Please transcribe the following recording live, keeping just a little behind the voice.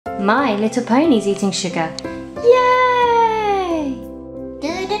My Little Pony's eating sugar. Yay!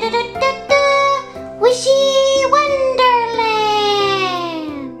 Wishy Wonderland!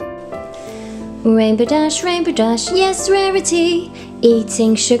 Rainbow Dash, yes, Rarity.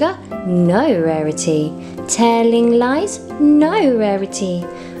 Eating sugar, no, Rarity. Telling lies, no, Rarity.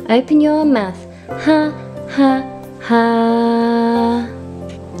 Open your mouth, ha, ha, ha.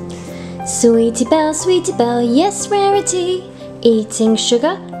 Sweetie Belle, yes, Rarity. Eating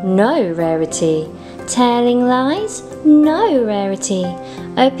sugar, no, Rarity. Telling lies, no, Rarity.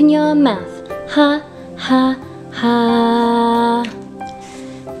 Open your mouth, ha, ha, ha.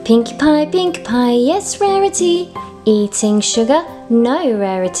 Pinkie Pie, yes, Rarity. Eating sugar, no,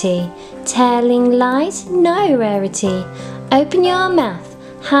 Rarity. Telling lies, no, Rarity. Open your mouth,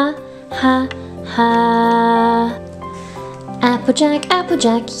 ha, ha, ha.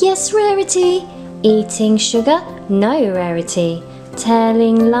 Applejack, yes, Rarity. Eating sugar, no, Rarity.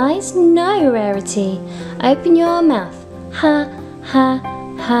 Telling lies, no, Rarity. Open your mouth, ha, ha,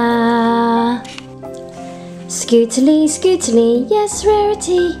 ha. Scooterly, yes,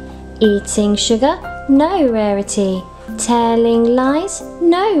 Rarity. Eating sugar, no, Rarity. Telling lies,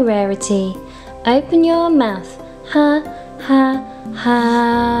 no, Rarity. Open your mouth, ha, ha,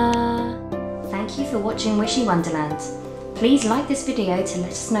 ha. Thank you for watching Wishy Wonderland. Please like this video to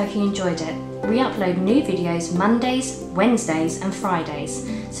let us know if you enjoyed it. We upload new videos Mondays, Wednesdays and Fridays,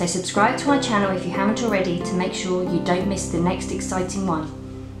 so subscribe to our channel if you haven't already to make sure you don't miss the next exciting one.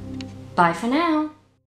 Bye for now.